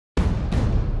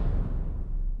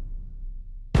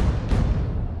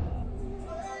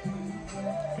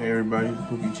Hey everybody,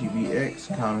 Pookie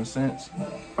TVX, Common Sense.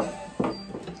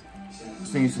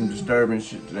 Seen some disturbing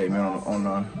shit today, man,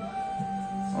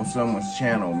 on someone's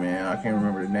channel, man. I can't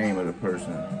remember the name of the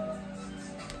person,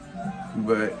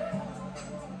 but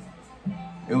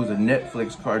it was a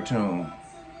Netflix cartoon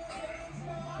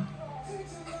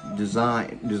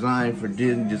designed for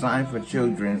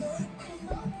children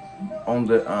on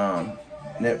the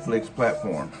Netflix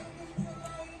platform.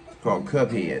 It's called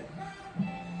Cuphead.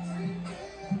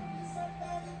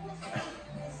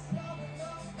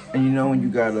 And you know when you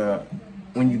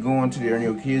go into there and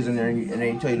your kids in there and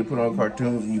they tell you to put on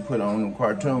cartoons and you put on them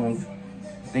cartoons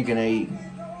thinking they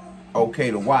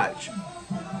okay to watch.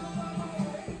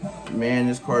 Man,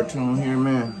 this cartoon here,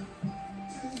 man.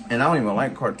 And I don't even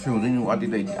like cartoons.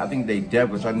 I think they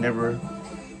devilish. I never,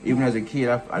 even as a kid,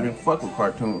 I didn't fuck with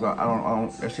cartoons. I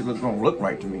don't that shit don't look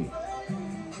right to me.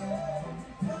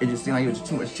 It just seemed like there was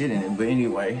too much shit in it. But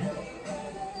anyway,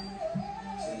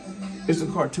 it's a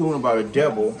cartoon about a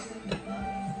devil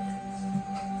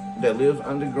that lives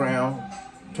underground,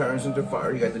 turns into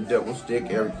fire. He got the devil stick,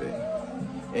 everything.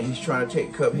 And he's trying to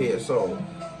take Cuphead's soul.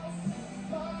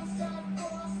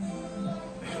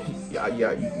 Yeah,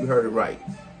 you heard it right.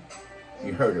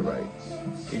 You heard it right.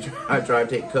 I tried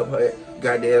to take Cuphead's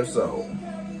goddamn soul.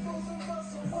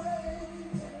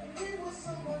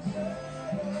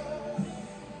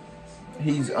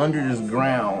 He's under this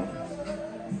ground.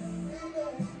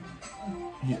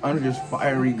 He's under this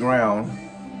fiery ground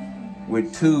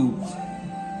with tubes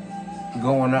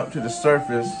going up to the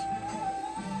surface,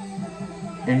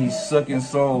 and he's sucking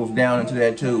souls down into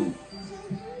that tube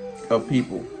of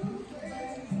people.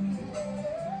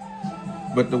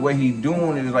 But the way he's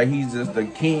doing it is like he's just the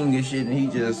king of shit, and he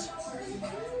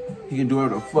can do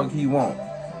whatever the fuck he want.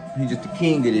 He's just the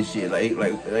king of this shit. Like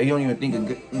he don't even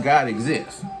think God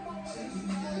exists.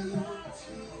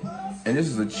 And this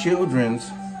is a children's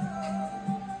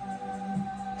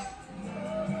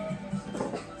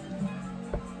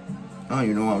I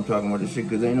don't even know why I'm talking about this shit,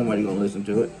 because ain't nobody gonna listen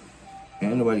to it.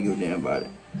 Ain't nobody give a damn about it.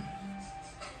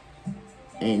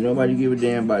 Ain't nobody give a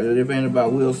damn about it. If it ain't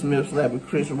about Will Smith slapping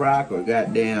Chris Rock or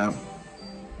goddamn,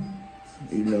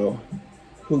 you know,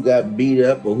 who got beat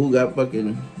up or who got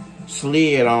fucking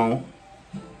slid on,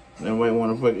 nobody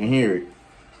wanna fucking hear it.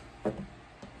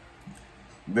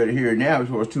 Better hear it now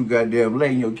before it's too goddamn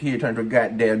late and your kid turns to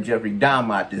goddamn Jeffrey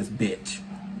Dahmer out this bitch.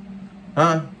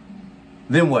 Huh?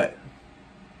 Then what?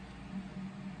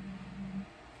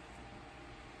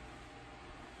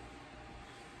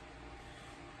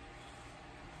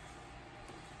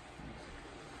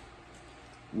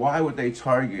 Why would they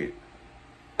target?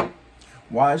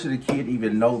 Why should a kid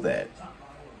even know that?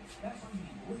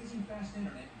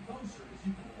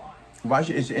 Why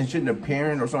shouldn't a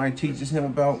parent or somebody teaches him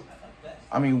about?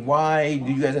 I mean, why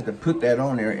do you guys have to put that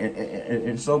on there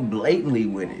and so blatantly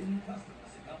with it?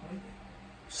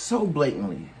 So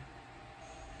blatantly.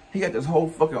 He got this whole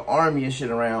fucking army and shit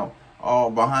around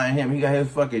all behind him. He got his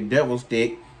fucking devil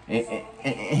stick and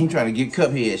he trying to get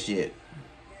Cuphead shit.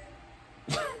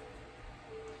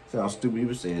 Sounds stupid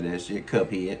even saying that shit,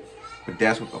 Cuphead. But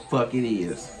that's what the fuck it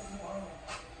is.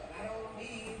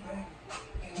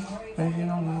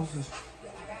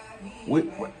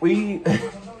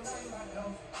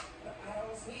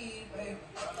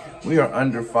 We are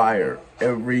under fire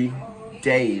every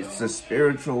day. It's a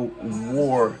spiritual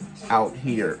war out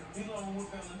here.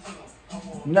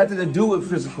 Nothing to do with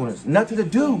physicalness. Nothing to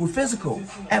do with physical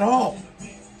at all.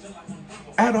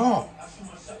 At all.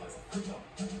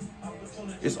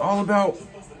 It's all about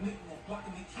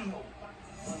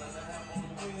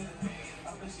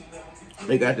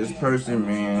they got this person,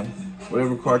 man.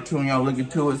 Whatever cartoon y'all look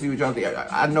into it, see what y'all think.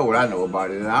 I know what I know about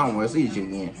it, and I don't want to see it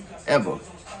again. Ever.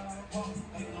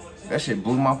 That shit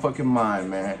blew my fucking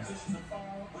mind, man.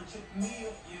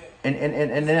 And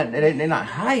they're not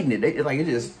hiding it. They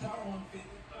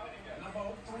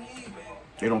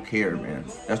don't care, man.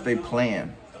 That's their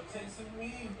plan.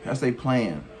 That's their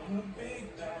plan.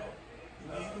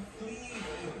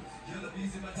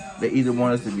 They either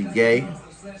want us to be gay,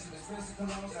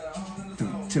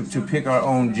 to pick our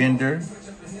own gender,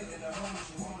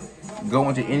 go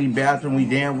into any bathroom we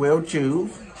damn well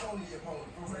choose.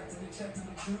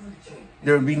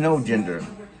 There would be no gender.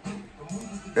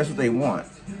 That's what they want.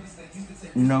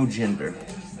 No gender.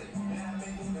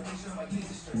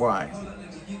 Why?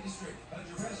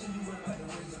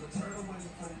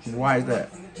 Why is that?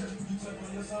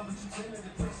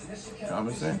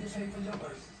 Common sense.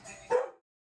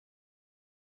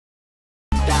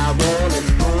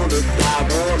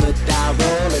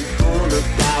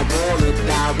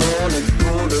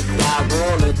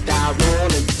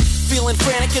 Feel feeling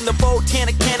frantic in the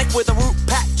botanic panic with a root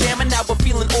pack jamming. Now we're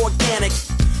feeling organic.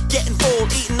 Getting full,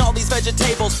 eating all these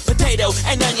vegetables, potato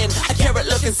and onion, a carrot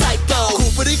looking psycho.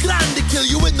 Coopery Grande kill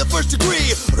you in the first degree.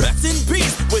 Rest in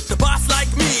peace with the boss like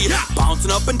me.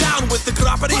 Bouncing up and down with the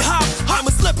croppity hop. I'm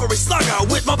a slippery slugger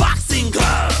with my body.